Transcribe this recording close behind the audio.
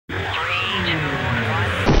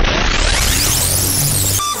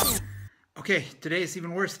Okay, today is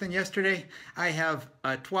even worse than yesterday. I have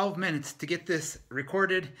 12 minutes to get this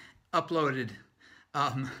recorded, uploaded.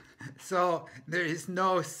 Um, so there is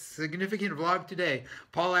no significant vlog today.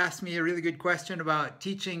 Paul asked me a really good question about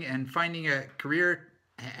teaching and finding a career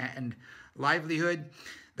and livelihood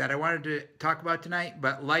that I wanted to talk about tonight,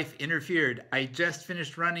 but life interfered. I just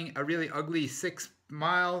finished running a really ugly 6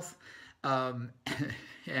 miles, and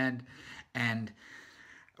and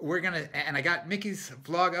I got Mickey's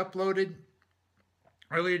vlog uploaded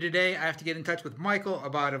earlier today. I have to get in touch with Michael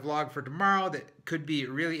about a vlog for tomorrow that could be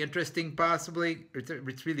really interesting, possibly.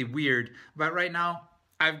 It's really weird, but right now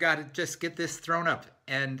I've got to just get this thrown up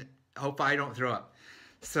and hope I don't throw up.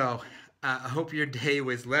 So I hope your day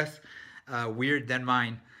was less weird than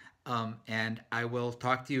mine. And I will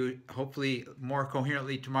talk to you hopefully more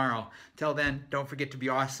coherently tomorrow. Till then, don't forget to be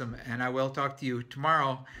awesome, and I will talk to you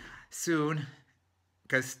tomorrow soon,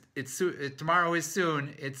 because tomorrow is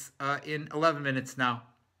soon. It's in 11 minutes now.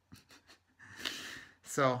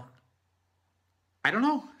 So I don't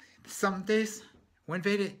know. Some days when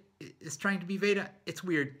VEDA is trying to be VEDA, it's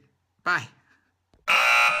weird. Bye.